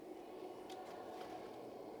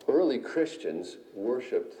Early Christians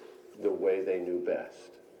worshiped the way they knew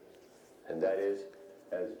best, and that is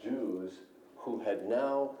as Jews who had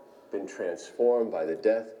now been transformed by the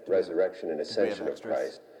death, resurrection, and ascension of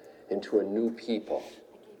Christ into a new people.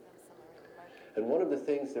 And one of the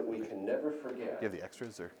things that we can never forget Do you have the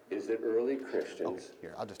extras, or? is that early Christians Okay,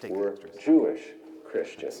 here, I'll just take the were extras. Jewish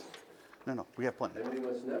Christians. No, we have plenty. And we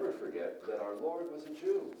must never forget that our Lord was a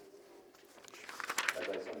Jew. As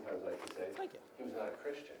I sometimes like to say, he was not a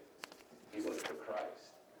Christian. He was the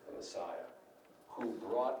Christ, the Messiah, who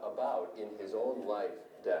brought about in his own life,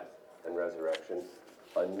 death, and resurrection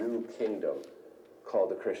a new kingdom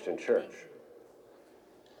called the Christian church.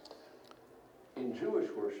 In Jewish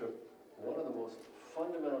worship, one of the most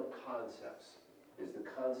fundamental concepts is the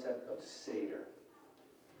concept of Seder.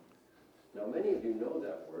 Now, many of you know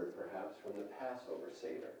that word, perhaps, from the Passover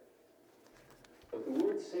Seder. But the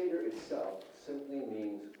word Seder itself simply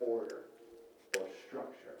means order or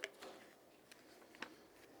structure.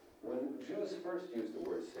 When Jews first used the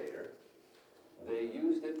word Seder, they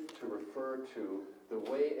used it to refer to the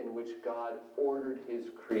way in which God ordered his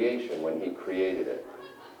creation when he created it.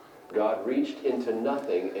 God reached into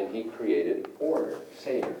nothing and he created order,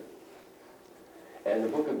 Seder. And the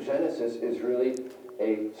book of Genesis is really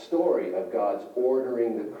a story of God's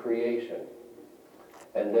ordering the creation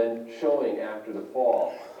and then showing after the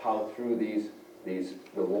fall how through the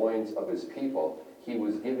loins of his people he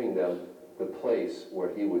was giving them the place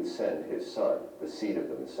where he would send his son, the seed of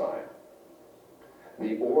the Messiah.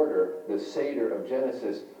 The order, the Seder of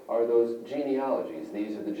Genesis, are those genealogies.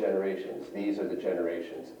 These are the generations, these are the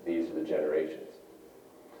generations, these are the generations.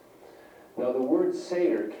 Now the word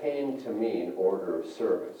Seder came to mean order of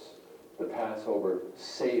service. The Passover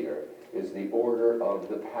Seder is the order of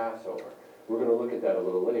the Passover. We're going to look at that a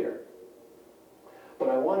little later. But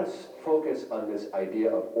I want to focus on this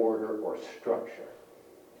idea of order or structure.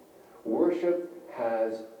 Worship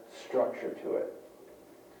has structure to it.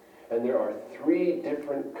 And there are three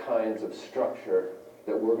different kinds of structure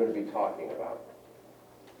that we're going to be talking about.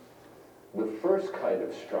 The first kind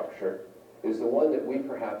of structure is the one that we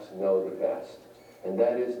perhaps know the best, and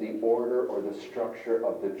that is the order or the structure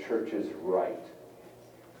of the church's rite.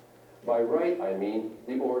 By rite, I mean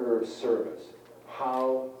the order of service,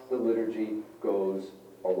 how the liturgy goes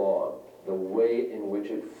along, the way in which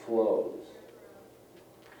it flows.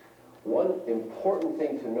 One important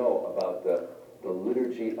thing to know about the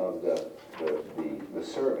liturgy of the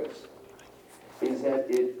service is that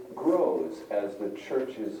it grows as the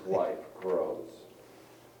church's life grows.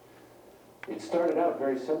 It started out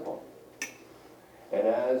very simple. And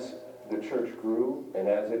as the church grew, and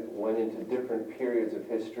as it went into different periods of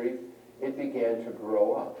history, it began to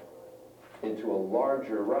grow up into a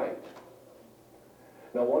larger rite.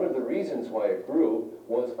 Now, one of the reasons why it grew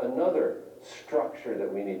was another structure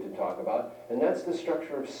that we need to talk about, and that's the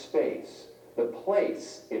structure of space, the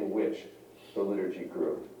place in which the liturgy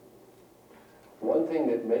grew. One thing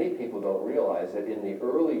that many people don't realize that in the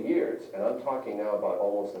early years, and I'm talking now about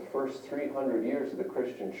almost the first 300 years of the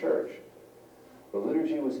Christian church, the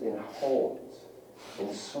liturgy was in homes,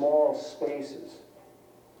 in small spaces.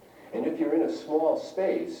 And if you're in a small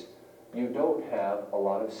space, you don't have a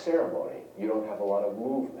lot of ceremony. You don't have a lot of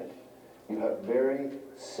movement. You have very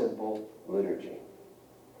simple liturgy.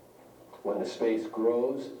 When the space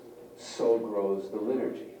grows, so grows the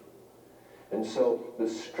liturgy. And so the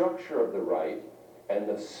structure of the rite and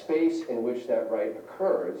the space in which that rite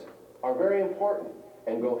occurs are very important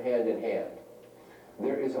and go hand in hand.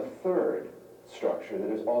 There is a third structure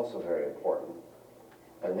that is also very important,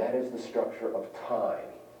 and that is the structure of time.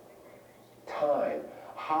 Time.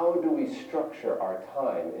 How do we structure our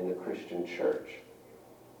time in the Christian church?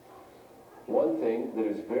 One thing that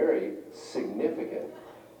is very significant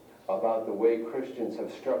about the way Christians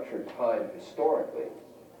have structured time historically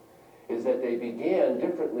is that they began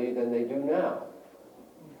differently than they do now.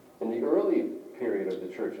 In the early period of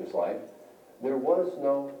the church's life, there was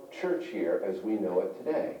no church year as we know it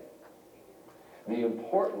today. The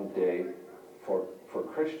important day for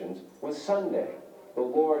Christians was Sunday, the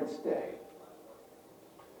Lord's Day.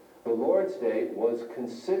 The Lord's Day was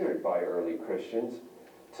considered by early Christians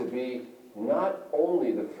to be not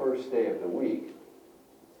only the first day of the week,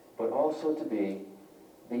 but also to be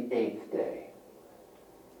the 8th day.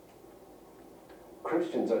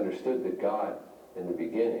 Christians understood that God, in the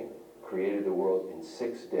beginning, created the world in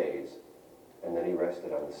 6 days, and then he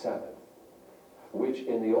rested on the 7th, which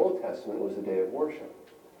in the Old Testament was the day of worship.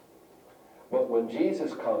 But when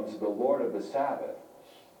Jesus comes, the Lord of the Sabbath,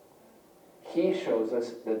 he shows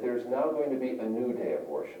us that there's now going to be a new day of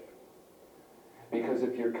worship. Because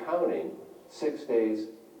if you're counting 6 days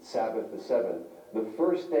Sabbath the seventh, the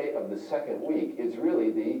first day of the second week is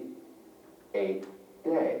really the eighth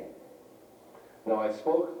day. Now, I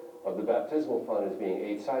spoke of the baptismal font as being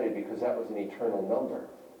eight-sided because that was an eternal number.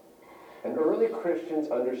 And early Christians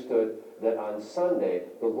understood that on Sunday,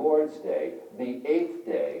 the Lord's Day, the eighth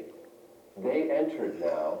day, they entered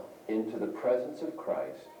now into the presence of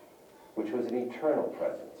Christ, which was an eternal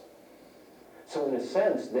presence. So in a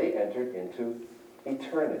sense, they entered into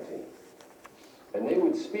eternity. And they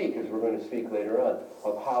would speak, as we're going to speak later on,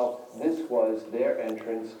 of how this was their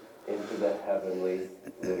entrance into the heavenly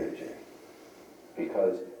liturgy.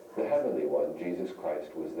 Because the heavenly one, Jesus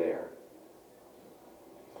Christ, was there.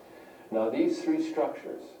 Now these three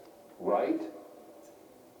structures, rite,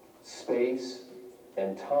 space,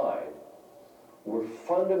 and time, were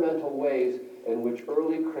fundamental ways in which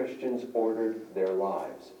early Christians ordered their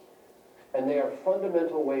lives. And they are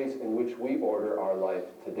fundamental ways in which we order our life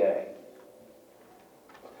today.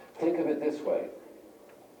 Think of it this way,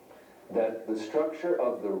 that the structure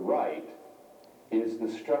of the rite is the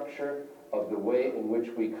structure of the way in which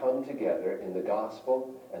we come together in the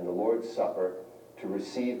gospel and the Lord's Supper to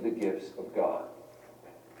receive the gifts of God.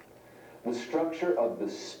 The structure of the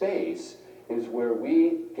space is where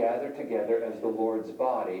we gather together as the Lord's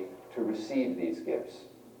body to receive these gifts.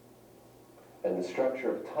 And the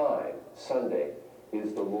structure of time, Sunday,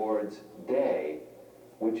 is the Lord's day,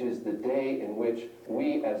 which is the day in which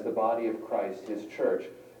we, as the body of Christ, his church,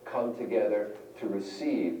 come together to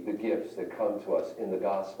receive the gifts that come to us in the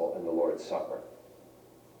gospel and the Lord's Supper.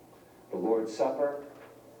 The Lord's Supper,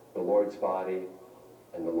 the Lord's body,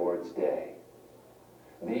 and the Lord's day.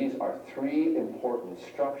 These are three important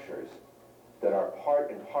structures that are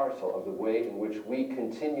part and parcel of the way in which we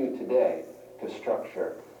continue today to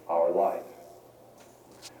structure our life.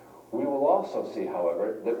 We will also see,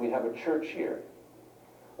 however, that we have a church here,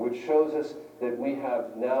 which shows us that we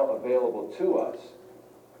have now available to us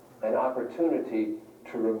an opportunity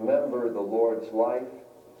to remember the Lord's life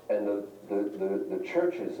and the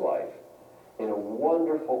church's life in a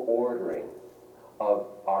wonderful ordering of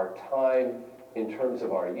our time in terms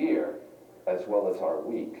of our year as well as our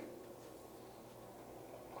week.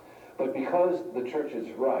 But because the church's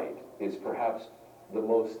rite is perhaps the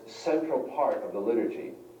most central part of the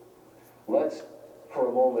liturgy, let's for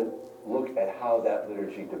a moment look at how that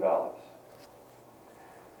liturgy develops.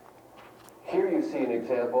 Here you see an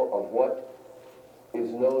example of what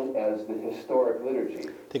is known as the historic liturgy.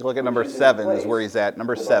 Take a look at number 7 is where he's at.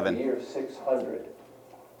 Number 7. The year 600.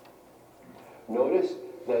 Notice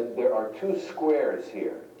that there are two squares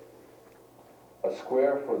here. A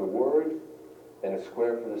square for the Word and a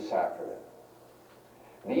square for the sacrament.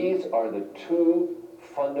 These are the two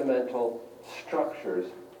fundamental structures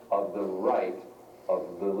of the rite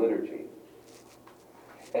of the liturgy.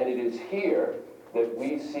 And it is here that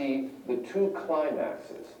we see the two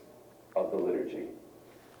climaxes of the liturgy.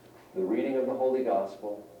 The reading of the Holy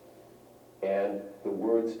Gospel and the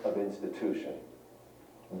words of institution.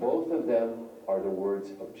 Both of them are the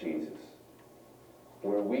words of Jesus,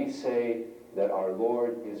 where we say that our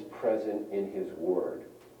Lord is present in his word.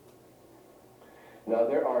 Now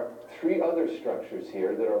there are three other structures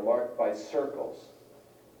here that are marked by circles.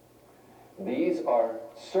 These are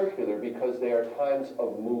circular because they are times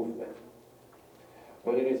of movement.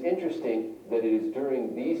 But it is interesting that it is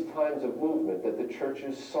during these times of movement that the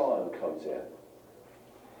church's song comes in.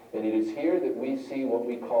 And it is here that we see what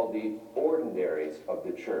we call the ordinaries of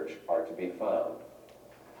the church are to be found.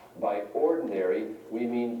 By ordinary, we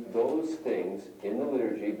mean those things in the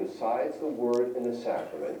liturgy besides the word and the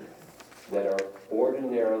sacrament that are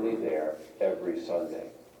ordinarily there every Sunday.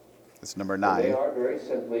 It's number And 9. they are very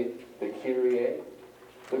simply the Kyrie,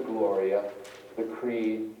 the Gloria, the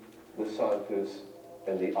Creed, the Sanctus,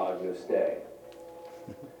 and the Agnus Dei.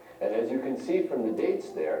 And as you can see from the dates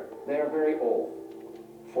there, they are very old.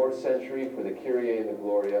 4th century for the Kyrie and the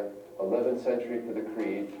Gloria, 11th century for the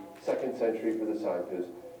Creed, 2nd century for the Sanctus,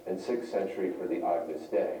 and 6th century for the Agnus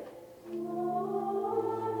Dei.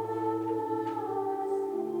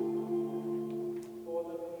 For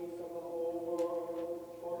the peace of the whole world,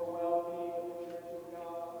 for the well-being of the Church of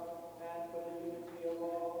God, and for the unity of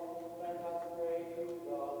all, let us pray to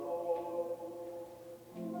the Lord.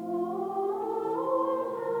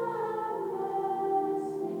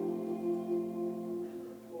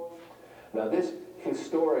 Now this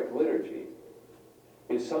historic liturgy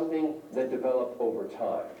is something that developed over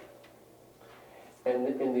time.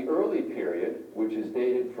 And in the early period, which is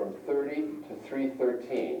dated from 30 to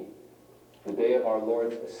 313, the day of our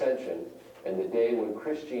Lord's Ascension, and the day when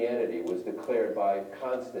Christianity was declared by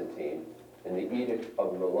Constantine in the Edict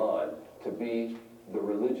of Milan to be the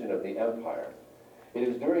religion of the empire, It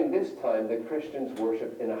is during this time that Christians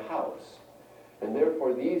worship in a house. And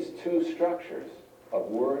therefore, these two structures of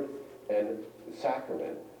word and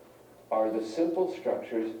sacrament are the simple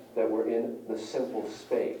structures that were in the simple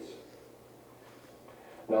space.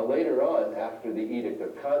 Now, later on, after the Edict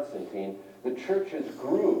of Constantine, the churches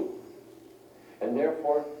grew, and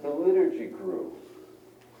therefore the liturgy grew.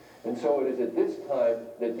 And so it is at this time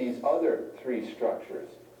that these other three structures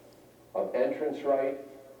of entrance rite,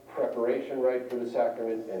 preparation rite for the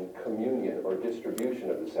sacrament, and communion or distribution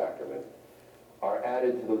of the sacrament are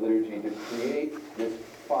added to the liturgy to create this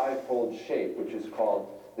fivefold shape, which is called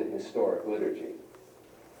the historic liturgy.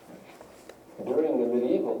 During the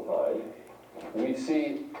medieval time, we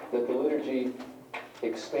see that the liturgy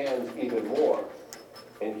expands even more.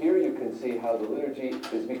 And here you can see how the liturgy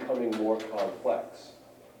is becoming more complex.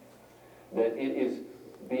 That it is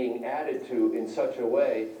being added to in such a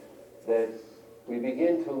way that we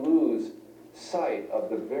begin to lose sight of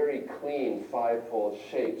the very clean fivefold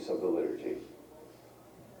shapes of the liturgy.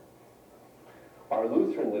 Our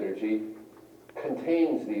Lutheran liturgy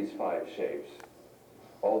contains these five shapes,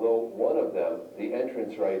 although one of them, the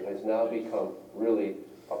entrance rite, has now become really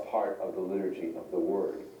a part of the liturgy of the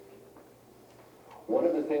Word. One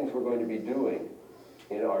of the things we're going to be doing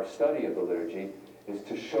in our study of the liturgy is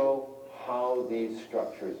to show how these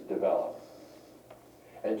structures develop,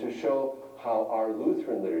 and to show how our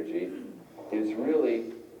Lutheran liturgy is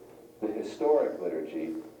really the historic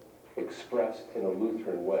liturgy expressed in a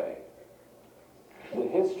Lutheran way. The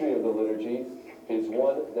history of the liturgy is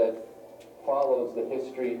one that follows the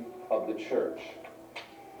history of the church.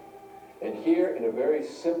 And here, in a very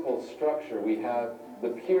simple structure, we have the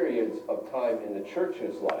periods of time in the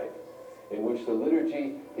church's life in which the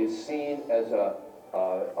liturgy is seen as a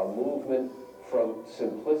movement from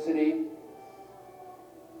simplicity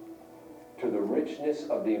to the richness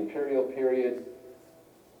of the imperial period,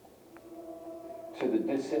 to the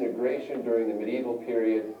disintegration during the medieval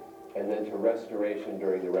period, and then to restoration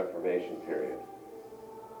during the Reformation period.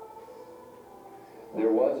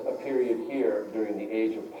 There was a period here during the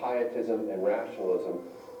age of pietism and rationalism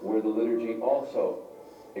where the liturgy also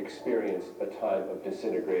experienced a time of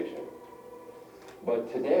disintegration.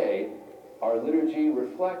 But today, our liturgy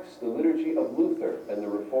reflects the liturgy of Luther and the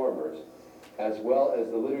Reformers, as well as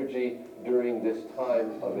the liturgy during this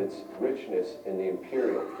time of its richness in the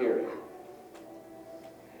imperial period.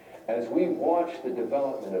 As we watch the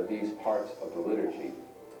development of these parts of the liturgy,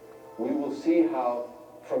 we will see how,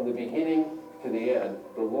 from the beginning to the end,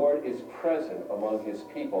 the Lord is present among his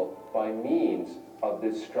people by means of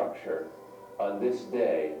this structure on this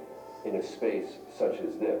day in a space such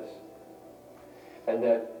as this. And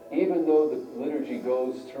that even though the liturgy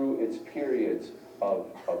goes through its periods of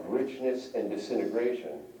richness and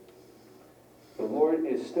disintegration, the Lord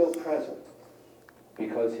is still present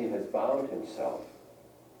because he has bound himself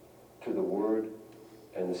to the Word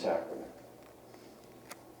and the sacrament.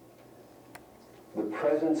 The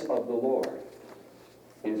presence of the Lord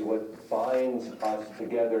is what binds us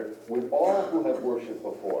together with all who have worshiped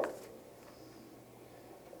before.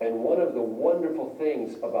 And one of the wonderful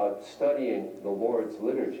things about studying the Lord's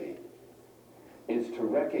liturgy is to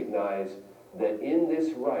recognize that in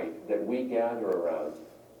this rite that we gather around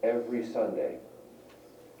every Sunday,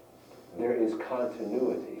 there is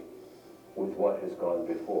continuity with what has gone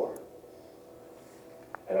before.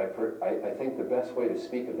 And I think the best way to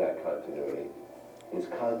speak of that continuity is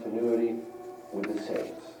continuity with the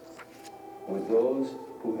saints, with those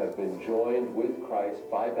who have been joined with Christ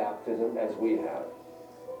by baptism as we have,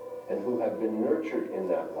 and who have been nurtured in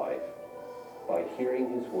that life by hearing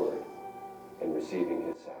his word and receiving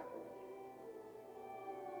his sacrament.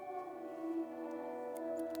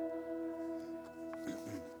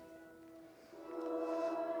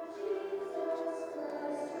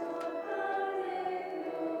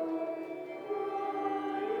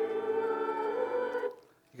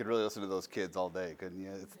 You could really listen to those kids all day, couldn't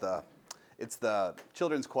you? It's the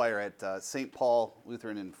children's choir at St. Paul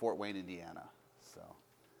Lutheran in Fort Wayne, Indiana. So,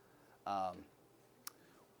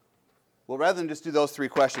 well, rather than just do those three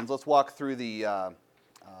questions, let's walk through the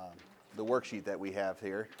worksheet that we have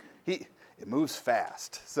here. It moves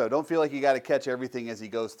fast, so don't feel like you got to catch everything as he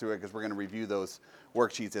goes through it, because we're going to review those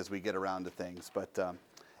worksheets as we get around to things. But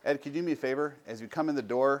Ed, could you do me a favor? As you come in the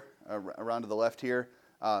door around to the left here,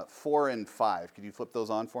 4 and 5, could you flip those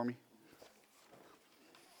on for me?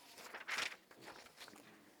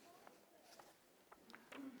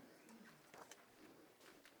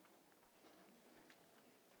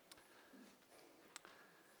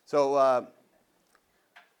 So,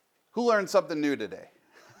 who learned something new today?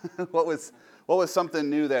 What was something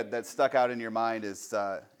new that stuck out in your mind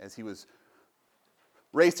as he was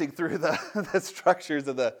racing through the, the structures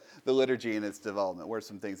of the liturgy and its development. What are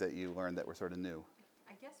some things that you learned that were sort of new?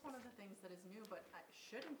 I guess one of the things that is new, but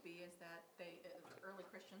shouldn't be, is that early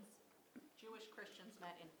Christians, Jewish Christians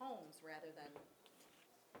met in homes rather than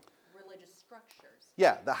religious structures.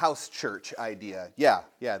 Yeah, the house church idea. Yeah,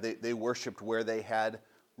 they worshipped where they had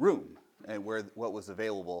room and what was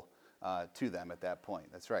available to them at that point.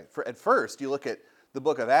 That's right. At first, you look at the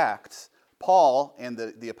book of Acts, Paul and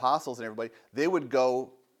the apostles and everybody, they would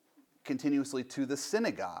go continuously to the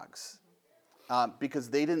synagogues because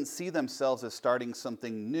they didn't see themselves as starting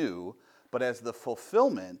something new, but as the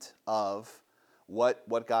fulfillment of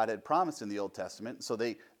what God had promised in the Old Testament. So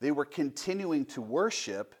they were continuing to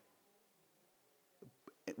worship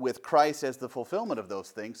with Christ as the fulfillment of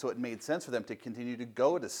those things, so it made sense for them to continue to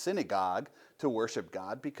go to synagogue to worship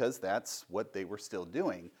God because that's what they were still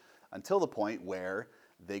doing until the point where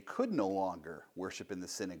they could no longer worship in the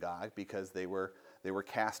synagogue because they were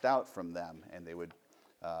cast out from them, and they would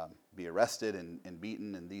be arrested and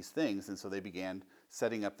beaten and these things, and so they began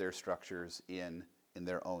setting up their structures in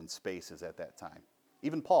their own spaces at that time.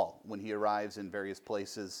 Even Paul, when he arrives in various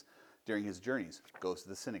places during his journeys, goes to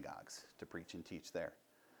the synagogues to preach and teach there.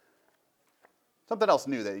 Something else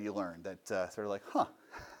new that you learned that sort of like, huh.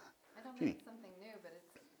 I don't Jeannie. think it's something new, but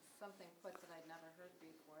it's something put that I'd never heard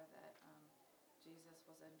before, that Jesus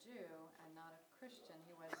was a Jew and not a Christian.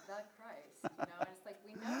 He was the Christ, and it's like,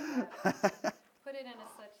 we know that. Put it in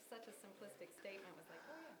such a simplistic statement was like,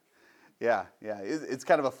 oh yeah. Yeah. It's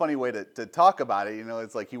kind of a funny way to talk about it.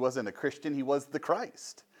 It's like he wasn't a Christian, he was the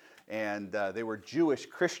Christ. And they were Jewish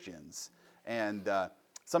Christians. And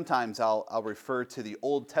sometimes I'll refer to the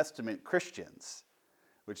Old Testament Christians,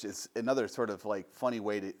 which is another sort of like funny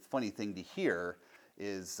thing to hear,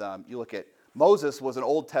 is you look at Moses was an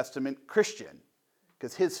Old Testament Christian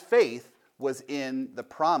because his faith was in the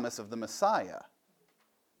promise of the Messiah.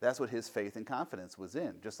 That's what his faith and confidence was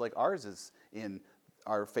in, just like ours is in.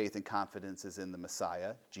 Our faith and confidence is in the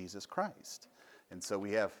Messiah, Jesus Christ. And so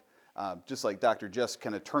we have, just like Dr. Just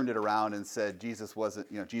kind of turned it around and said Jesus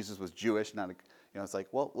wasn't, Jesus was Jewish, not, it's like,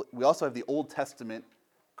 well, we also have the Old Testament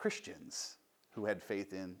Christians who had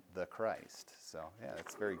faith in the Christ. So, yeah,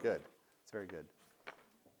 it's very good. It's very good.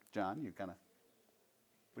 John, you kind of,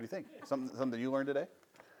 what do you think? Something you learned today?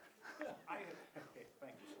 Yeah, thank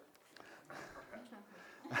you, sir.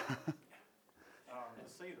 The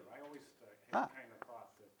Seder, I always kind of thought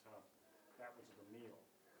that was the meal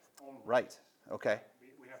only. Right, okay.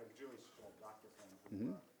 We have a Jewish doctor friend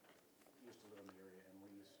who used to live in the area, and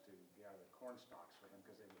we used to gather corn stalks for them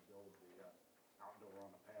because they would build the outdoor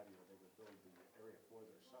on the patio, they would build the area for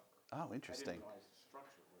their supper. Oh, interesting. I didn't realize the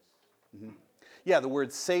structure was... Yeah, the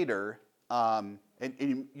word Seder, and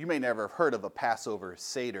you may never have heard of a Passover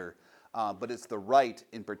Seder, but it's the rite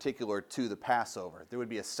in particular to the Passover. There would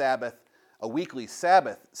be a weekly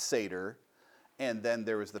Sabbath Seder, and then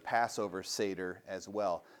there was the Passover Seder as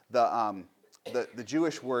well. The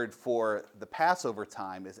Jewish word for the Passover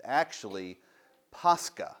time is actually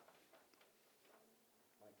Pascha.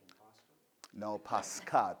 Like in pasta? No,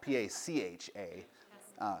 Pascha, P-A-C-H-A,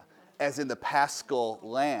 as in the Paschal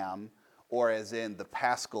lamb, or as in the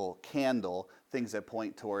Paschal candle, things that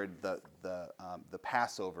point toward the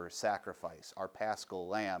Passover sacrifice. Our Paschal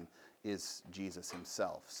lamb is Jesus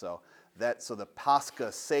himself. So the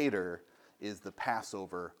Pascha Seder is the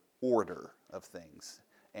Passover order of things.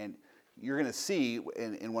 And you're going to see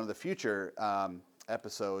in one of the future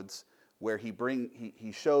episodes where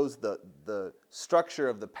he shows the structure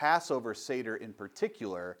of the Passover Seder in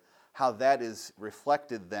particular, how that is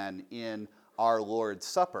reflected then in our Lord's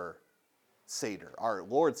Supper Seder. Our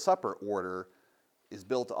Lord's Supper order is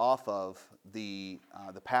built off of the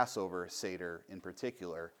Passover Seder in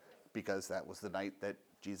particular, because that was the night that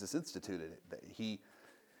Jesus instituted it. That he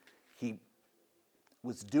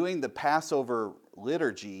was doing the Passover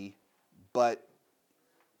liturgy, but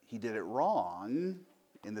he did it wrong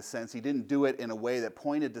in the sense he didn't do it in a way that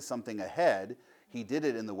pointed to something ahead. He did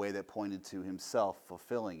it in the way that pointed to himself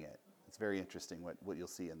fulfilling it. It's very interesting what you'll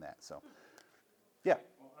see in that. So, yeah.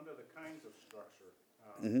 Well, under the kinds of structure,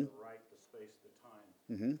 the right, the space, the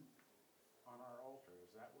time, on our altar, is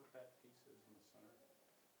that what that piece is in the center?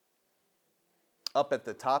 Up at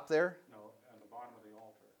the top there? No, on the bottom of the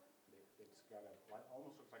altar. It's got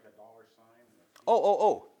almost looks like a dollar sign.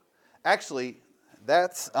 Oh. Actually,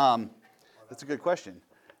 that's a good question.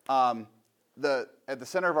 At the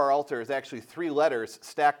center of our altar is actually 3 letters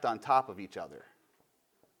stacked on top of each other.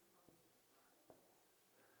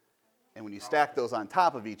 And when you stack those on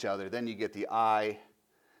top of each other, then you get the I,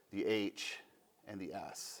 the H, and the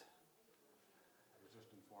S. I was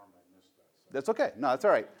just informed I missed that. So. That's okay. No, that's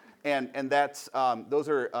all right. And that's those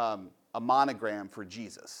are a monogram for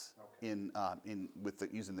Jesus in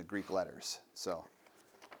using the Greek letters. So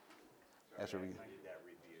that's where we.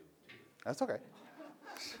 That's okay.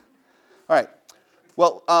 All right.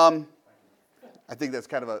 Well, I think that's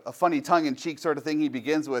kind of a funny tongue-in-cheek sort of thing he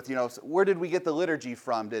begins with. You know, so where did we get the liturgy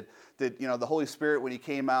from? Did the Holy Spirit, when he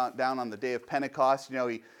came down on the day of Pentecost,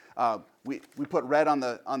 we put red on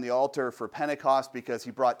the altar for Pentecost because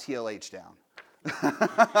he brought TLH down.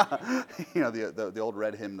 The old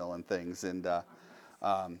red hymnal and things. And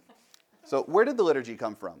so where did the liturgy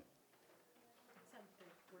come from?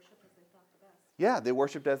 Yeah, they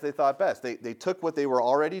worshipped as they thought best. They took what they were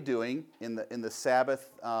already doing in the Sabbath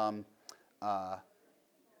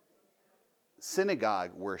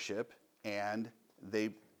synagogue worship, and they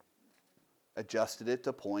adjusted it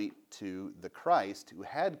to point to the Christ who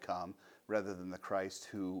had come rather than the Christ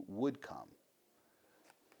who would come.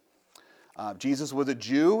 Jesus was a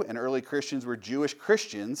Jew, and early Christians were Jewish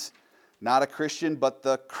Christians, not a Christian, but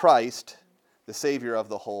the Christ, the Savior of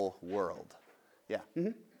the whole world. Yeah. Mm-hmm. So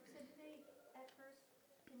did they at first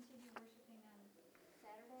continue worshiping on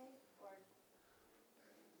Saturday, or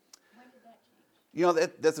when did that change? You know,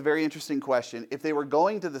 that's a very interesting question. If they were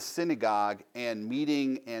going to the synagogue and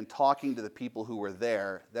meeting and talking to the people who were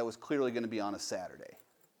there, that was clearly going to be on a Saturday,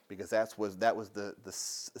 because that was the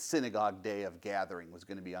synagogue day of gathering was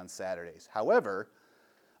going to be on Saturdays. However,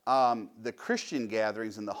 the Christian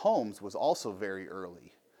gatherings in the homes was also very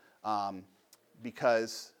early,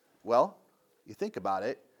 because, well, you think about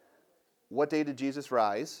it, what day did Jesus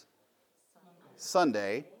rise?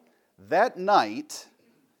 Sunday. That night,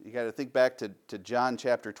 you got to think back to John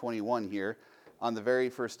chapter 21 here, on the very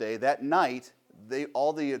first day, that night,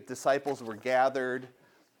 all the disciples were gathered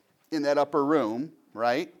in that upper room,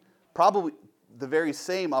 right? Probably the very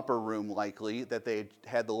same upper room, likely, that they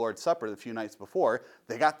had the Lord's Supper a few nights before.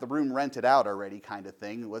 They got the room rented out already, kind of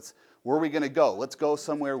thing. Where are we going to go? Let's go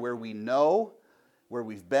somewhere where we know, where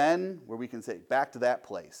we've been, where we can say, back to that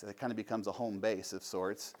place. It kind of becomes a home base of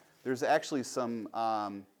sorts. There's actually some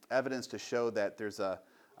evidence to show that there's a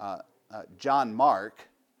John Mark,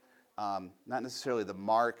 not necessarily the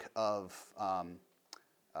Mark of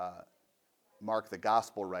Mark the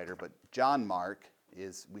gospel writer, but John Mark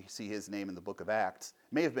we see his name in the book of Acts,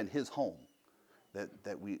 may have been his home,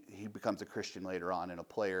 he becomes a Christian later on and a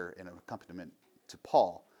player and an accompaniment to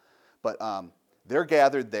Paul. But they're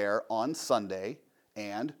gathered there on Sunday,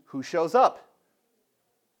 and who shows up?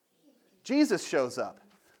 Jesus shows up.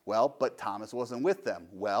 Well, but Thomas wasn't with them.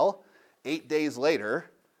 Well, 8 days later,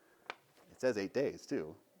 it says 8 days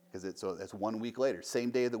too, because it's 1 week later, same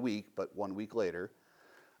day of the week, but 1 week later.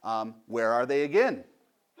 Where are they again?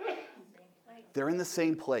 They're in the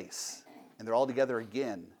same place, and they're all together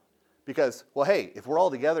again. Because, well, hey, if we're all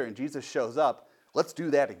together and Jesus shows up, let's do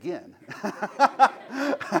that again.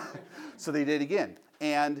 So they did again.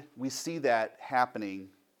 And we see that happening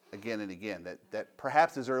again and again, that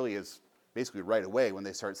perhaps as early as basically right away when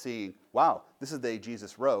they start seeing, wow, this is the day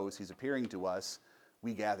Jesus rose, he's appearing to us,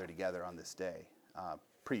 we gather together on this day.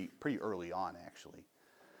 Pretty early on, actually.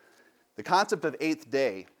 The concept of eighth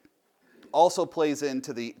day also plays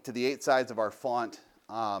into the 8 sides of our font,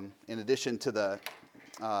 in addition to the,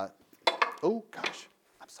 oh gosh,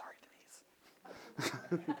 I'm sorry, Denise.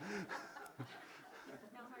 No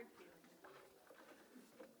hard feelings.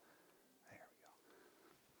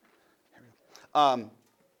 There we go.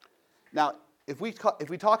 Now, if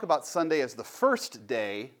we talk about Sunday as the first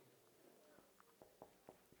day,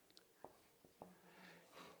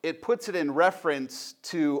 it puts it in reference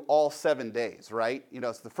to all 7 days, right?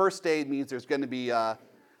 So the first day means there's going to be a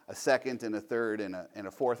second and a third and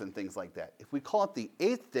a fourth and things like that. If we call it the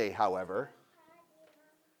 8th day, however,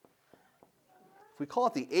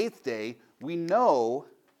 we know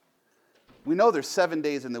there's 7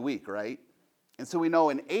 days in the week, right? And so we know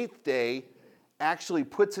an 8th day actually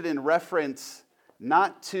puts it in reference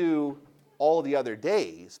not to all the other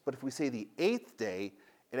days, but if we say the 8th day,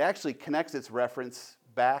 it actually connects its reference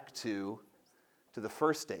back to the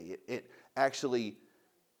first day. It actually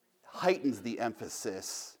heightens the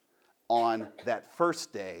emphasis on that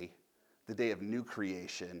first day, the day of new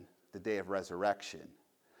creation, the day of resurrection.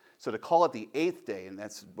 So to call it the 8th day, and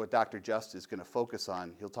that's what Dr. Just is going to focus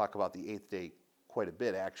on, he'll talk about the 8th day quite a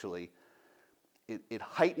bit actually, it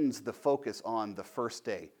heightens the focus on the first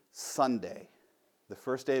day, Sunday, the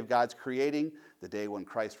first day of God's creating, the day when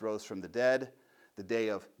Christ rose from the dead, the day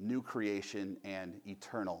of new creation and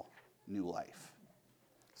eternal new life.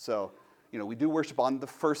 So, we do worship on the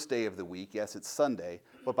first day of the week. Yes, it's Sunday,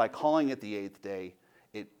 but by calling it the 8th day,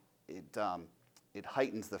 it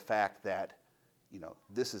heightens the fact that,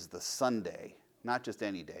 this is the Sunday Not just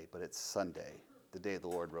any day, but it's Sunday, the day the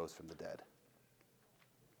Lord rose from the dead.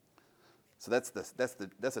 So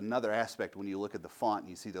that's another aspect when you look at the font and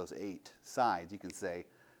you see those 8 sides. You can say,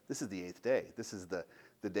 this is the 8th day. This is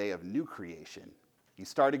the day of new creation. He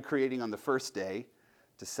started creating on the first day,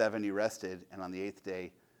 to 7 he rested, and on the 8th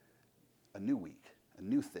day, a new week, a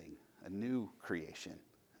new thing, a new creation,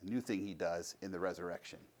 a new thing he does in the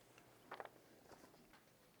resurrection.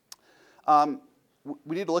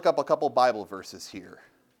 We need to look up a couple Bible verses here.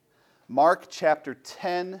 Mark chapter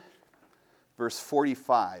 10, verse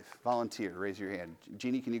 45. Volunteer, raise your hand.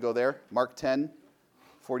 Jeannie, can you go there? Mark 10,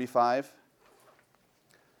 45.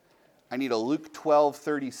 I need a Luke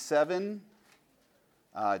 12:37.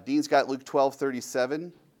 Dean's got Luke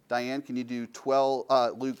 12:37. Diane, can you do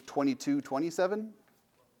Luke 22:27?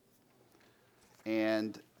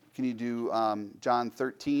 And can you do John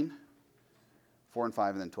 13, 4 and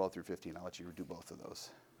 5, and then 12 through 15? I'll let you do both of those.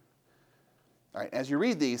 All right, as you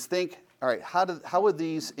read these, think, all right, how would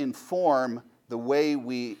these inform the way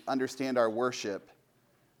we understand our worship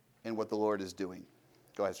and what the Lord is doing?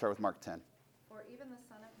 Go ahead, start with Mark 10. For even the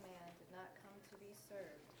Son of Man did not come to be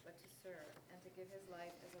served, but to serve, and to give his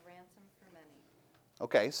life as a ransom for many.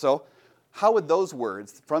 Okay, so how would those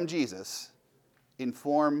words from Jesus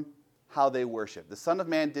inform how they worship? The Son of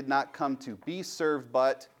Man did not come to be served,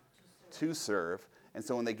 but to serve. And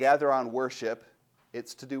so when they gather on worship,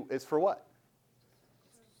 it's for what?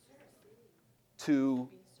 To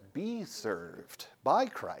be served by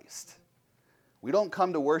Christ. We don't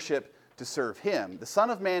come to worship to serve him. The Son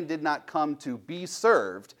of Man did not come to be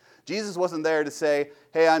served. Jesus wasn't there to say,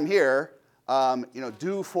 hey, I'm here,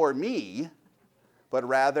 do for me, but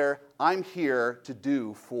rather, I'm here to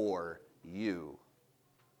do for you.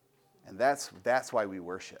 And that's why we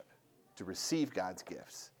worship, to receive God's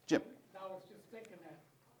gifts. Jim. I was just thinking that.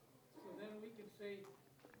 So then we could say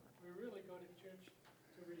we really go to church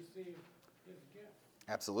to receive his gift.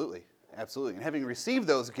 Absolutely. Absolutely. And having received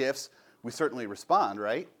those gifts, we certainly respond,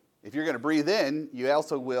 right? If you're going to breathe in, you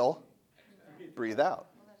also will breathe out.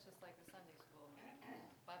 Well, that's just like the Sunday school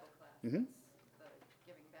Bible class. Mm-hmm. That's the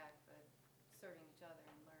giving back, the serving each other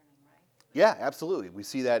and learning, right? Yeah, absolutely. We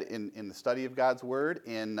see that in the study of God's Word,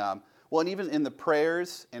 and even in the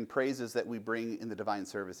prayers and praises that we bring in the divine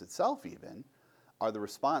service itself even, are the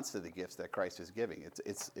response to the gifts that Christ is giving.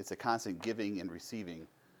 It's a constant giving and receiving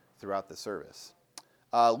throughout the service.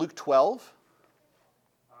 Luke 12.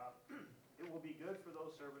 It will be good for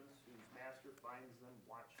those servants whose master finds them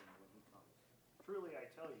watching when he comes. Truly, I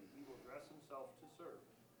tell you, he will dress himself to serve,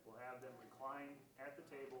 will have them recline at the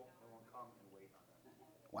table, and will come and wait on them.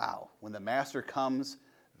 Wow. When the master comes,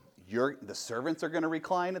 the servants are going to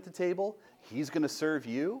recline at the table. He's going to serve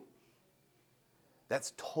you.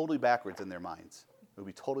 That's totally backwards in their minds. It would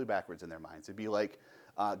be totally backwards in their minds. It'd be like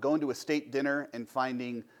going to a state dinner and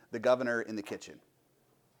finding the governor in the kitchen.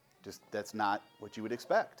 That's not what you would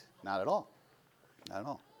expect. Not at all. Not at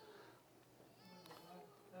all.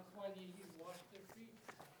 That's why he washed their feet.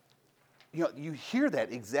 You hear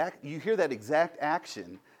that exact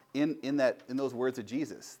action in those words of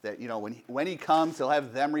Jesus. That when he comes, he'll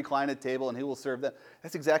have them recline at table and he will serve them.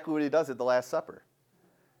 That's exactly what he does at the Last Supper.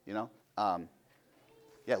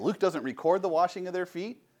 Luke doesn't record the washing of their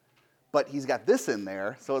feet, but he's got this in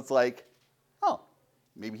there, so it's like, oh,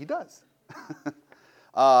 maybe he does.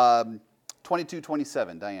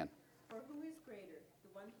 22:27, Diane. For who is greater, the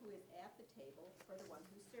one who is at the table or the one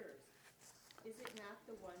who serves? Is it not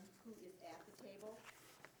the one who is at the table?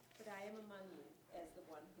 But I am among you as the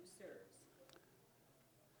one who serves.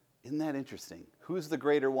 Isn't that interesting? Who's the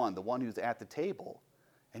greater one? The one who's at the table.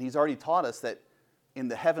 And he's already taught us that in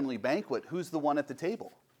the heavenly banquet, who's the one at the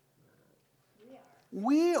table?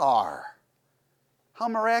 We are. How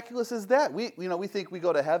miraculous is that? We think we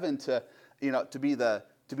go to heaven to be the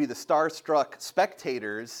starstruck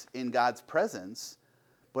spectators in God's presence,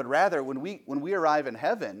 but rather when we arrive in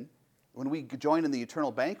heaven, when we join in the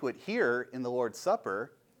eternal banquet here in the Lord's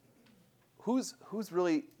Supper, who's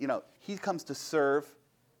really, he comes to serve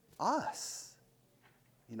us.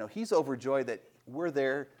 He's overjoyed that we're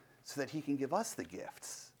there so that he can give us the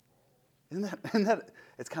gifts. Isn't that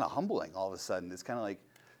it's kind of humbling all of a sudden. It's kind of like,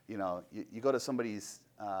 you go to somebody's,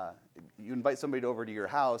 you invite somebody over to your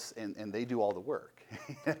house and they do all the work.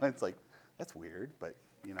 It's like, that's weird, but,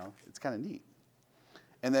 it's kind of neat.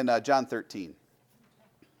 And then John 13.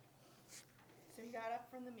 So he got up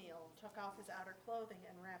from the meal, took off his outer clothing,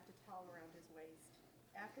 and wrapped a towel around his waist.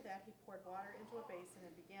 After that, he poured water into a basin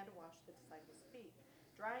and began to wash the disciples' feet,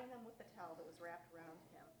 drying them with the towel that was wrapped around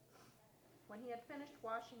him. When he had finished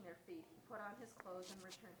washing their feet, he put on his clothes and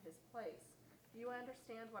returned to his place. Do you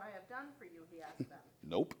understand what I have done for you, he asked them.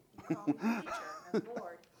 Nope. You call me teacher and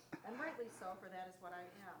Lord, and rightly so, for that is what I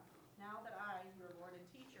am. Now that I, your Lord and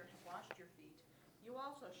teacher, have washed your feet, you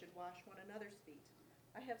also should wash one another's feet.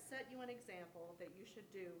 I have set you an example that you should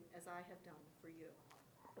do as I have done for you.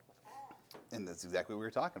 And that's exactly what we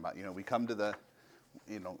were talking about. You know, we come to the,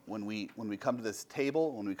 you know, when we come to this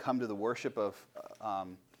table, when we come to the worship of,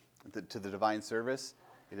 to the divine service,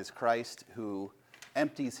 it is Christ who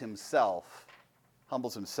empties himself,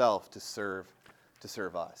 humbles himself to serve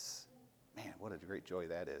us. Man, what a great joy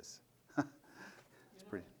that is. It's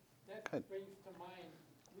pretty That good. brings to mind,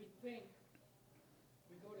 we think,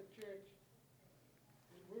 we go to church,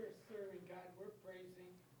 and we're serving God, we're praising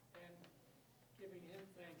and giving him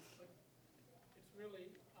thanks, but it's really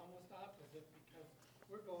almost opposite, because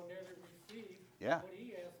we're going there to receive Yeah. what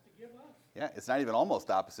he has to give us. Yeah, it's not even almost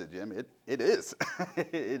opposite, Jim. It is.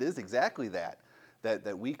 It is exactly that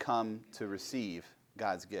we come to receive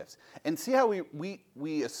God's gifts. And see how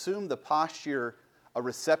we assume the posture, a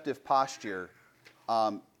receptive posture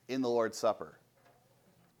in the Lord's Supper.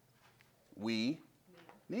 We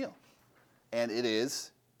kneel. And it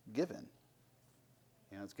is given.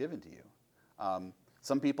 You know, it's given to you.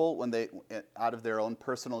 Some people, when they, out of their own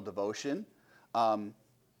personal devotion,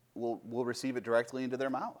 will receive it directly into their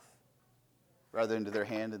mouth, rather into their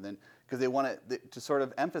hand, and then because they want to sort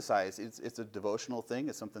of emphasize it's a devotional thing.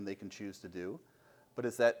 It's something they can choose to do, but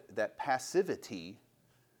it's that passivity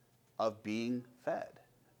of being fed,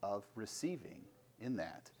 of receiving in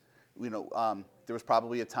that. You know, there was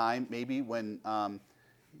probably a time maybe when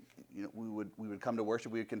you know, we would come to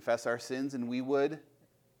worship, we would confess our sins, and we would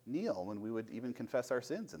kneel when we would even confess our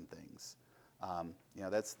sins and things. You know,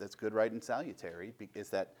 that's good, right, and salutary. It's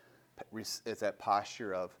that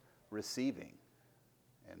posture of receiving,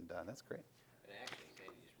 and that's great. And actually,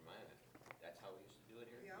 Sandy just reminded me, that's how we used to do it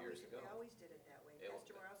here years ago. We always did it that way. It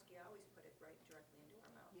Pastor was- Borowski always put it right directly into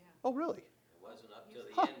our mouth. Yeah. Oh, really? It wasn't up till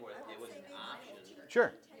the end where it was an option.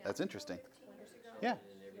 Sure. That's interesting. Yeah.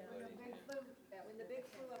 And everybody, When the big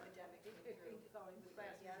flu epidemic came through, it's always the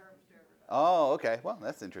last term server. Oh, okay. Well,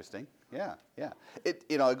 that's interesting. Yeah, yeah. It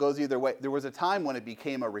goes either way. There was a time when it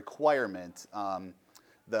became a requirement.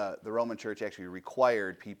 The Roman Church actually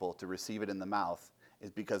required people to receive it in the mouth,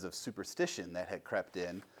 is because of superstition that had crept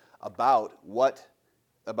in about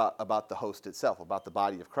the host itself, about the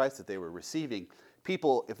body of Christ that they were receiving.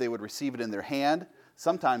 People, if they would receive it in their hand,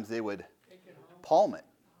 sometimes they would palm it.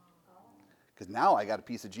 Because now I got a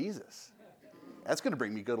piece of Jesus. That's going to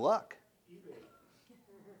bring me good luck.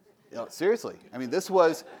 You know, seriously. I mean, that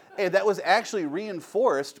was actually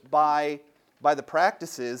reinforced by the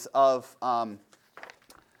practices of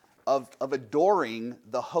adoring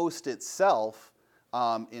the host itself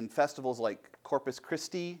in festivals like Corpus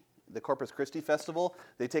Christi, the Corpus Christi festival.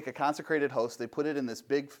 They take a consecrated host, they put it in this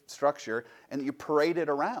big structure, and you parade it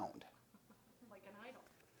around. Like an idol.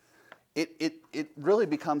 It really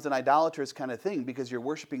becomes an idolatrous kind of thing because you're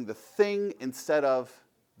worshiping the thing instead of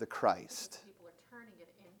the Christ. People are turning it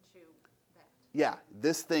into that. Yeah,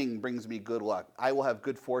 this thing brings me good luck. I will have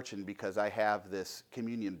good fortune because I have this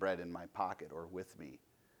communion bread in my pocket or with me.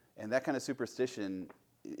 And that kind of superstition,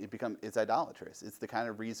 it's idolatrous. It's the kind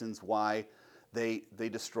of reasons why they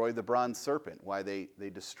destroyed the bronze serpent, why they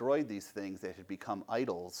destroyed these things that had become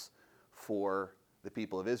idols for the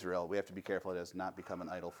people of Israel. We have to be careful it does not become an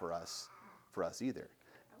idol for us either.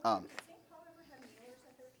 St. Paul ever had kneelers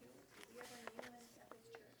at their pew? Did we ever kneel in Catholic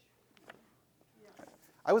church?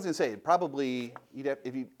 I was going to say, probably,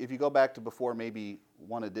 if you go back to before maybe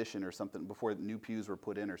one edition or something, before new pews were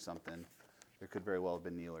put in or something, there could very well have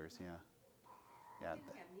been kneelers, yeah. Yeah. We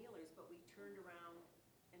didn't have kneelers, but we turned around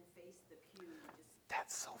and faced the pew.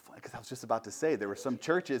 That's so funny, because I was just about to say, there were some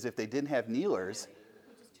churches, if they didn't have kneelers,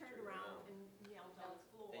 We just turned around and knelt on the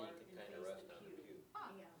floor then and you could kind of faced rest the on the pew. pew.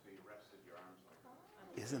 Yeah. So you rested your arms like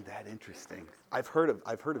that. isn't that interesting? I've heard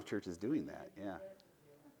of churches doing that, yeah.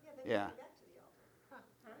 Yeah, Yeah. then you had your back to the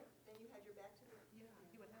altar. Then you had your back to the, You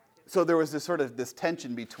would have to. So there was this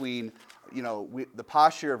tension between, the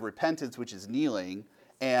posture of repentance, which is kneeling,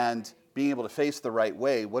 and being able to face the right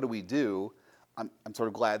way. What do? I'm sort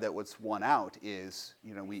of glad that what's won out is,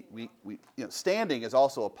 standing is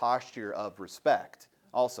also a posture of respect.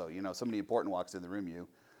 Also, somebody important walks in the room, you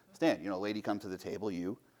stand. A lady comes to the table,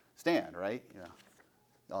 you stand, right?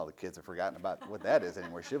 All the kids have forgotten about what that is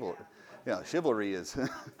anymore. Chivalry is,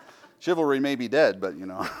 chivalry may be dead, but I'm just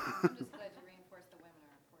glad you reinforced the women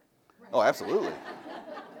are important. Oh, absolutely.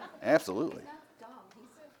 Absolutely. He's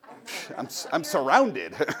not dumb, he's I'm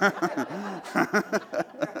surrounded.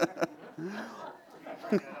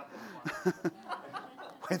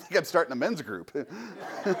 I think I'm starting a men's group.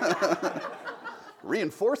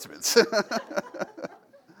 Reinforcements. They have no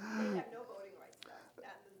voting rights now,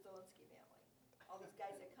 not in the Zelensky family. All these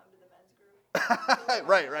guys that come to the men's group.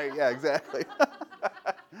 Right, yeah, exactly.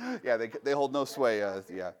 Yeah, they hold no sway.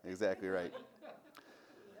 Yeah, exactly right.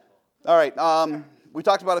 All right, we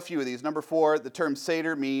talked about a few of these. Number 4, the term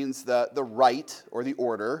Seder means the rite or the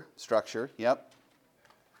order, structure, yep.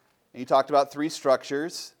 And you talked about 3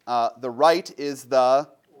 structures. The rite is the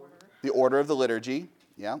order of the liturgy,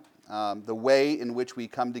 yeah. The way in which we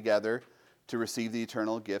come together to receive the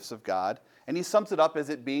eternal gifts of God. And he sums it up as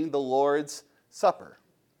it being the Lord's Supper.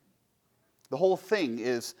 The whole thing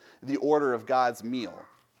is the order of God's meal.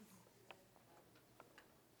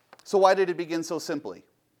 So why did it begin so simply?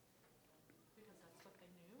 Because that's what they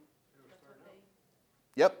knew. That's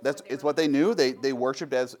what they. Yep, it's what they knew. They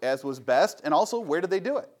worshipped as was best. And also, where did they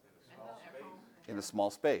do it? In a small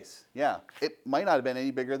space. Yeah, it might not have been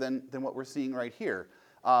any bigger than what we're seeing right here.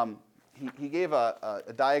 He gave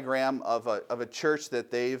a diagram of a church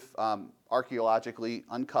that they've archaeologically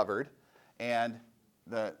uncovered, and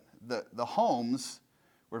the homes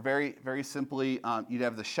were very, very simply. You'd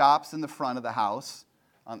have the shops in the front of the house,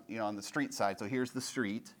 on the street side. So here's the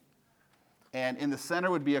street, and in the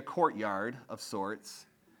center would be a courtyard of sorts,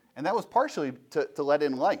 and that was partially to let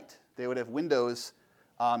in light. They would have windows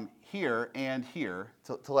here and here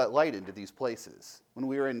to let light into these places. When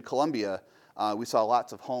we were in Colombia, we saw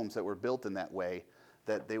lots of homes that were built in that way,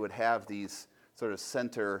 that they would have these sort of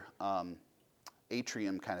center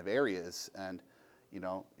atrium kind of areas. And,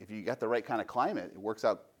 if you got the right kind of climate, it works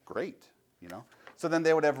out great, So then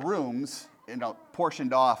they would have rooms,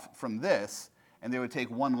 portioned off from this, and they would take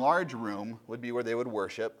one large room, would be where they would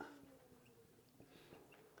worship,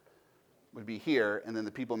 would be here, and then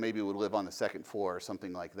the people maybe would live on the second floor or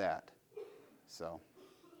something like that. So,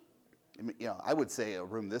 I would say a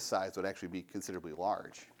room this size would actually be considerably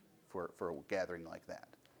large for a gathering like that.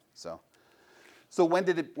 So when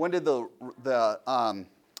did the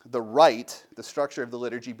rite, the structure of the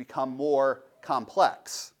liturgy, become more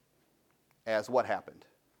complex? As what happened?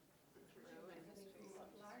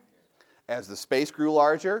 As the space grew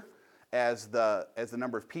larger, as the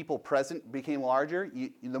number of people present became larger,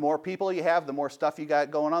 the more people you have, the more stuff you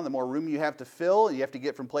got going on, the more room you have to fill, you have to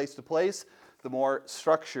get from place to place, the more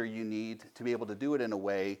structure you need to be able to do it in a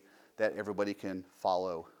way that everybody can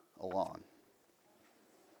follow along.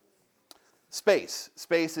 Space.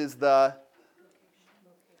 Space is the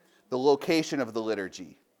location of the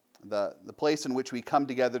liturgy, the place in which we come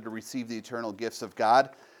together to receive the eternal gifts of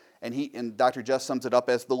God. And Dr. Just sums it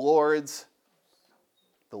up as the Lord's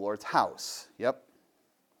house. Yep.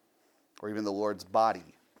 Or even the Lord's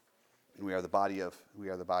body. And we are the body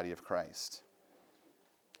of Christ.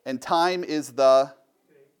 And time is the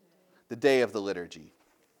day of the liturgy,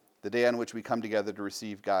 the day on which we come together to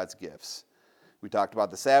receive God's gifts. We talked about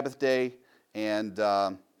the Sabbath day and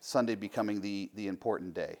Sunday becoming the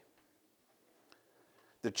important day.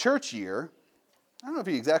 The church year, I don't know if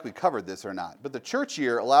he exactly covered this or not, but the church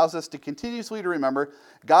year allows us to continuously to remember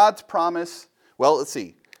God's promise. Well, let's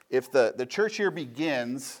see. If the church year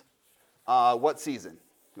begins, what season?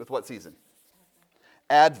 With what season?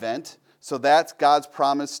 Advent. So that's God's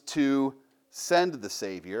promise to send the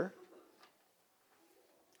Savior.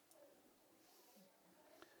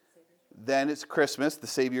 Then it's Christmas, the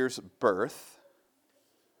Savior's birth.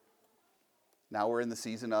 Now we're in the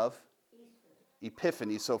season of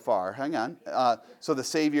Epiphany so far. Hang on. So the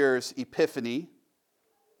Savior's Epiphany.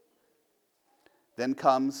 Then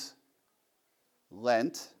comes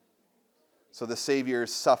Lent. So the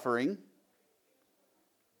Savior's suffering.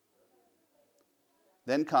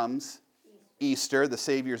 Then comes Easter, the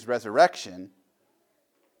Savior's resurrection.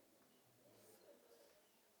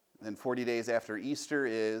 Then 40 days after Easter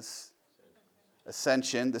is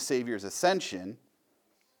Ascension, the Savior's ascension.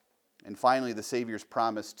 And finally, the Savior's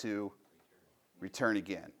promise to return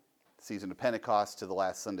again. The season of Pentecost to the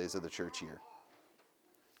last Sundays of the church year.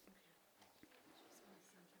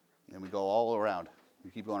 And we go all around.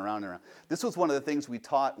 We keep going around and around. This was one of the things we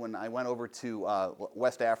taught when I went over to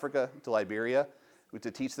West Africa, to Liberia, to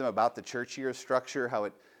teach them about the church year structure, how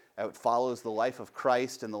it follows the life of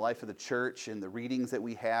Christ and the life of the church and the readings that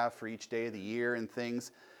we have for each day of the year and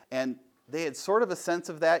things. And they had sort of a sense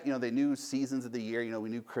of that. They knew seasons of the year. We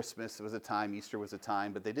knew Christmas was a time, Easter was a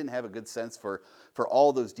time, but they didn't have a good sense for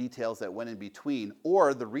all those details that went in between,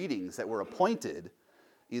 or the readings that were appointed,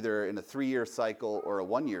 either in a 3-year cycle or a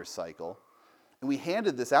 1-year cycle. And we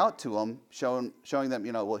handed this out to them, showing them,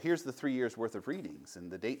 well, here's the 3 years worth of readings and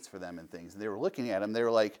the dates for them and things. And they were looking at them. They were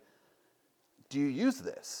like, do you use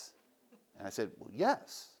this? And I said, well,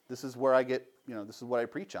 yes. This is where I get, this is what I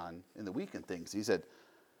preach on in the week and things. He said,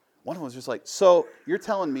 One of them was just like, so you're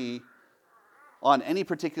telling me on any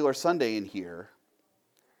particular Sunday in here,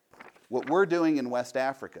 what we're doing in West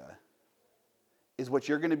Africa is what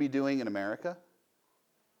you're going to be doing in America?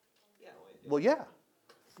 Well, yeah.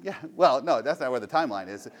 Yeah, well, no, that's not where the timeline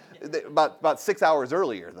is. About 6 hours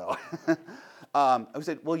earlier, though. I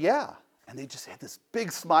said, well, yeah. And they just had this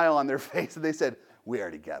big smile on their face, and they said, we are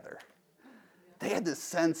together. They had this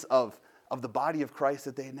sense of the body of Christ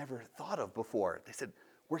that they had never thought of before. They said,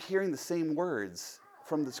 we're hearing the same words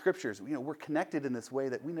from the scriptures. You know, we're connected in this way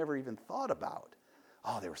that we never even thought about.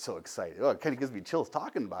 Oh, they were so excited. Oh, it kind of gives me chills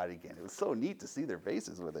talking about it again. It was so neat to see their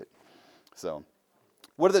faces with it. So,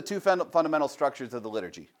 what are the two fundamental structures of the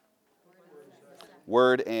liturgy?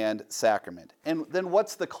 Word and sacrament. And then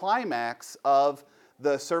what's the climax of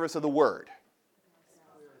the service of the word?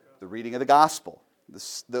 The reading of the gospel.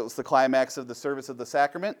 That was the climax of the service of the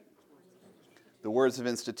sacrament? The words of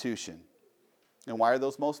institution. And why are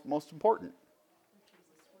those most important?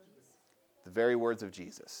 The very words of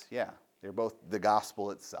Jesus. Yeah, they're both the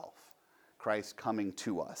gospel itself. Christ coming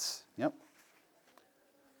to us. Yep.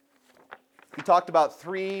 He talked about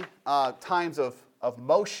three times of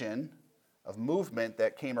motion, of movement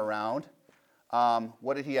that came around.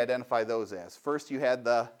 What did he identify those as? First, you had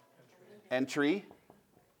the entry,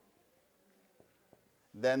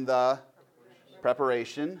 then the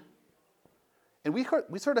preparation. And we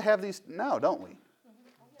sort of have these now, don't we?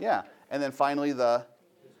 Yeah. And then finally, the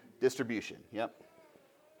distribution. Yep.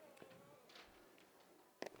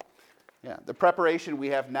 Yeah, the preparation we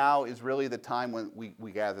have now is really the time when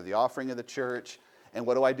we gather the offering of the church. And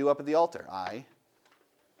what do I do up at the altar? I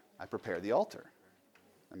prepare the altar.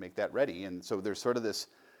 I make that ready. And so there's sort of this,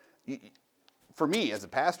 for me as a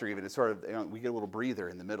pastor even, it's sort of, you know, we get a little breather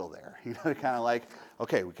in the middle there. You know, kind of like,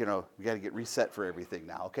 okay, we got to get reset for everything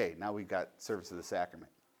now. Okay, now we've got service of the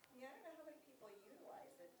sacrament. Yeah, I don't know how many people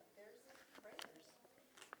utilize it. There's prayers for entry.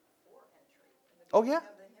 Oh, yeah.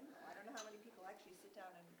 Of the hymnal. I don't know how many people actually sit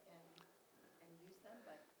down and use them,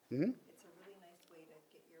 but Mm-hmm. it's a really nice way to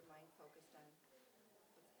get your mind focused on.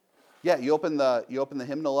 Yeah, you open the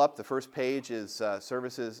hymnal up. The first page is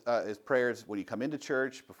services, is prayers when you come into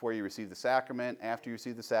church, before you receive the sacrament, after you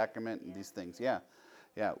receive the sacrament, and these things. Yeah,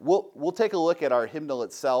 yeah. We'll take a look at our hymnal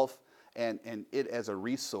itself and it as a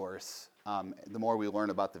resource. The more we learn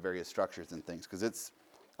about the various structures and things, because it's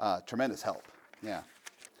tremendous help. Yeah.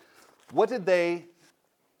 What did they?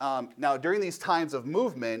 Now, during these times of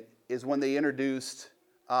movement is when they introduced.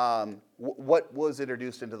 What was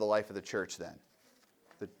introduced into the life of the church then?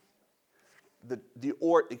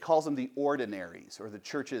 It calls them the ordinaries, or the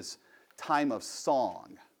church's time of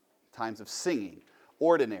song, times of singing,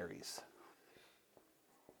 ordinaries.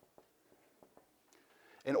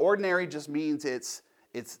 An ordinary just means it's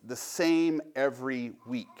the same every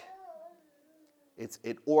week.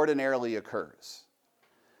 It ordinarily occurs.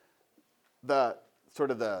 The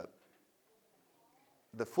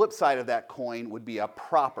flip side of that coin would be a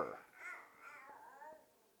proper.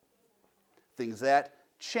 Things that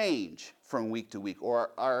change from week to week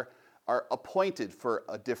or are appointed for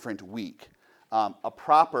a different week. A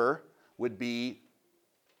proper would be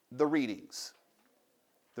the readings.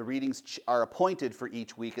 The readings are appointed for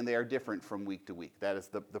each week, and they are different from week to week. That is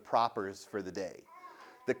the propers for the day.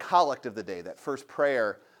 The collect of the day, that first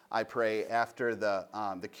prayer I pray after the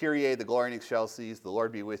Kyrie, the Gloria in Excelsis, the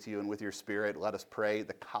Lord be with you and with your spirit, let us pray.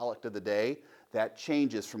 The collect of the day, that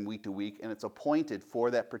changes from week to week, and it's appointed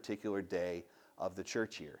for that particular day of the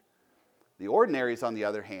church year. The ordinaries, on the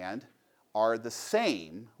other hand, are the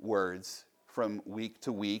same words from week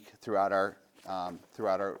to week throughout our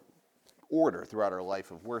order, throughout our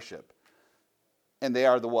life of worship. And they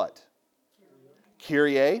are the what?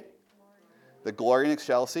 Kyrie, the Gloria in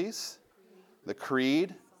Excelsis, the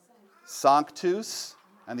Creed, Sanctus,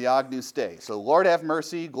 and the Agnus Dei. So, Lord have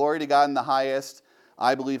mercy, glory to God in the highest,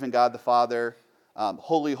 I believe in God the Father,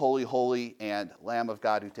 holy, holy, holy, and Lamb of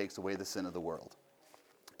God who takes away the sin of the world.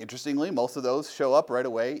 Interestingly, most of those show up right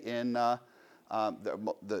away in the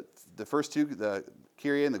first two, the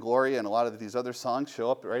Kyrie and the Gloria, and a lot of these other songs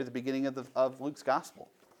show up right at the beginning of Luke's Gospel.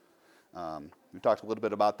 We talked a little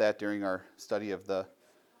bit about that during our study of the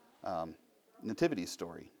Nativity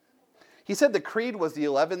story. He said the Creed was the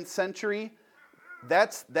 11th century.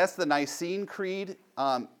 That's the Nicene Creed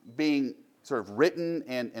being sort of written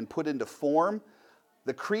and put into form.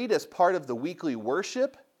 The Creed as part of the weekly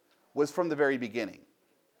worship was from the very beginning.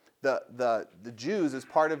 The Jews, as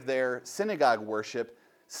part of their synagogue worship,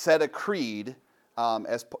 said a creed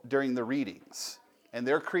during the readings. And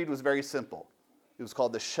their creed was very simple. It was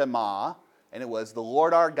called the Shema, and it was, the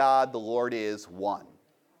Lord our God, the Lord is one.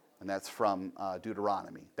 And that's from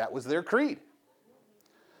Deuteronomy. That was their creed.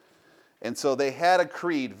 And so they had a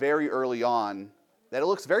creed very early on that it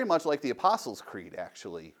looks very much like the Apostles' Creed,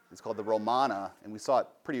 actually. It's called the Romana, and we saw it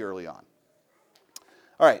pretty early on.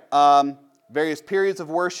 All right, various periods of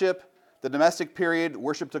worship. The domestic period,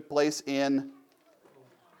 worship took place in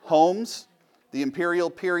homes. The imperial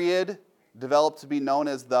period developed to be known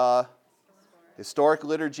as the historic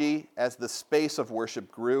liturgy as the space of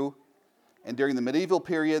worship grew. And during the medieval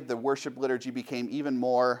period, the worship liturgy became even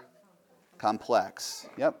more complex.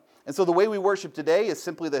 Yep. And so the way we worship today is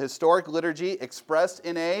simply the historic liturgy expressed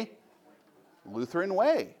in a Lutheran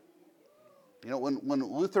way. You know, when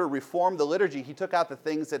Luther reformed the liturgy, he took out the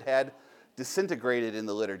things that had disintegrated in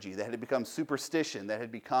the liturgy, that had become superstition, that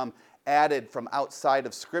had become added from outside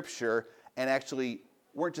of Scripture, and actually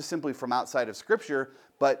weren't just simply from outside of Scripture,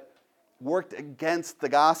 but worked against the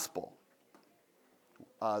gospel.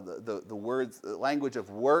 The words, the language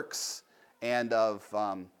of works and of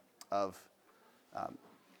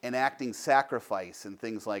enacting sacrifice and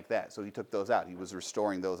things like that. So he took those out. He was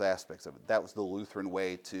restoring those aspects of it. That was the Lutheran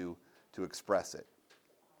way to express it.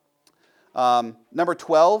 Number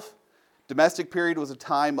 12, domestic period was a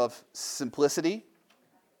time of simplicity.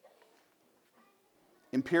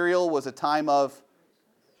 Imperial was a time of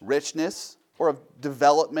richness or of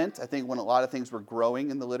development, I think, when a lot of things were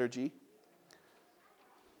growing in the liturgy.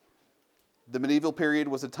 The medieval period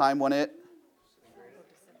was a time when it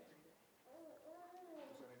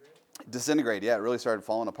disintegrated. Yeah, it really started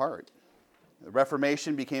falling apart. The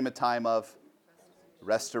Reformation became a time of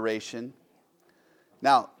restoration.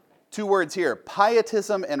 Now, two words here,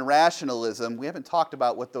 pietism and rationalism. We haven't talked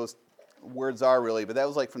about what those words are really, but that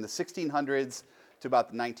was like from the 1600s to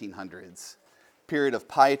about the 1900s. Period of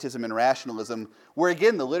pietism and rationalism, where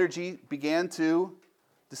again the liturgy began to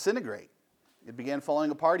disintegrate. It began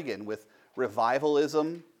falling apart again with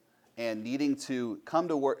revivalism and needing to come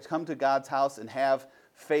to God's house and have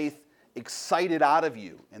faith excited out of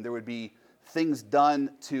you. And there would be things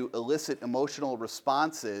done to elicit emotional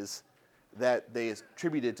responses that they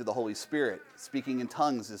attributed to the Holy Spirit. Speaking in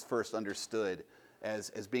tongues is first understood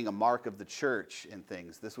as being a mark of the church and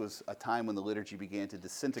things. This was a time when the liturgy began to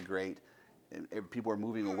disintegrate and people were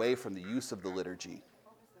moving away from the use of the liturgy.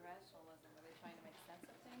 What was the rationalism? Were they trying to make sense of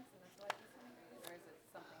things and that's why it disintegrated, or is it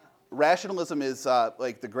something else? Rationalism is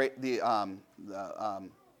like the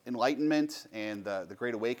Enlightenment and the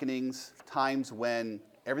Great Awakenings, times when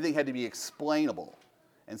everything had to be explainable.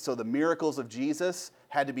 And so the miracles of Jesus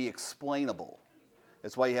had to be explainable.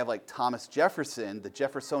 That's why you have like Thomas Jefferson, the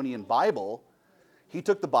Jeffersonian Bible. He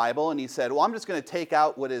took the Bible and he said, well, I'm just going to take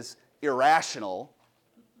out what is irrational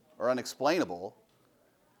or unexplainable.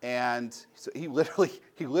 And so he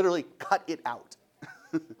literally cut it out.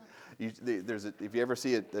 If you ever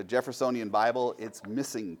see a Jeffersonian Bible, it's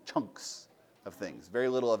missing chunks of things. Very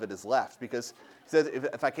little of it is left because he says,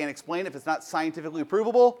 if I can't explain it, if it's not scientifically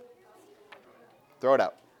provable, throw it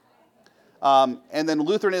out. And then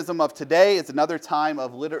Lutheranism of today is another time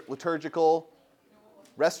of liturgical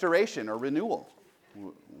restoration or renewal.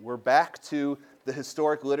 We're back to the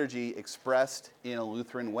historic liturgy expressed in a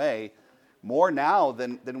Lutheran way, more now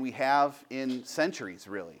than we have in centuries,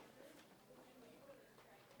 really.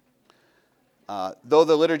 Though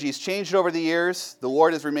the liturgy's changed over the years, the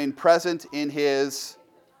Lord has remained present in His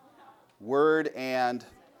Word and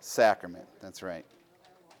sacrament. That's right.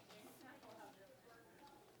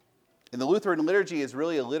 And the Lutheran liturgy is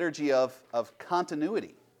really a liturgy of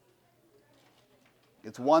continuity.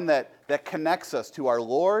 It's one that connects us to our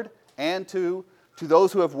Lord and to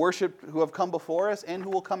those who have worshiped, who have come before us and who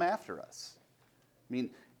will come after us. I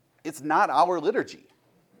mean, it's not our liturgy.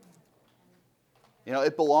 You know,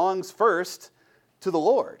 it belongs first to the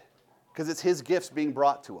Lord because it's His gifts being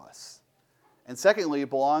brought to us. And secondly,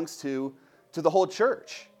 it belongs to the whole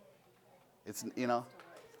church. It's, you know.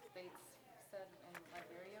 They said in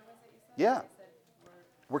Liberia, was it you said? Yeah. They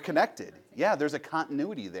said We're connected. Yeah, there's a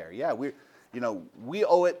continuity there. Yeah, we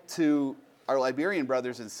owe it to our Liberian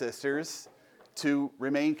brothers and sisters to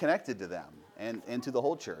remain connected to them and to the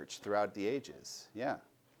whole church throughout the ages. Yeah,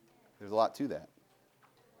 there's a lot to that.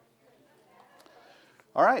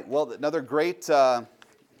 All right, well, another great, boy,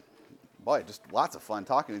 just lots of fun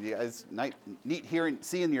talking with you guys. Neat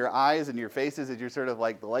seeing your eyes and your faces as you're sort of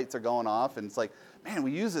like the lights are going off, and it's like, man,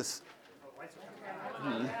 we use this.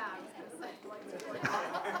 Unless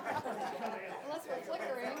we're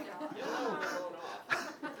flickering.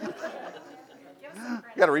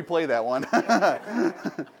 Got to replay that one. The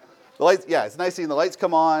lights, yeah, it's nice seeing the lights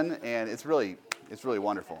come on, and it's really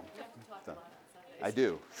wonderful. So, I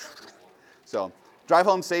do. So, drive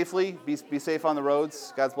home safely. Be safe on the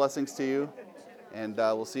roads. God's blessings to you, and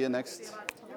we'll see you next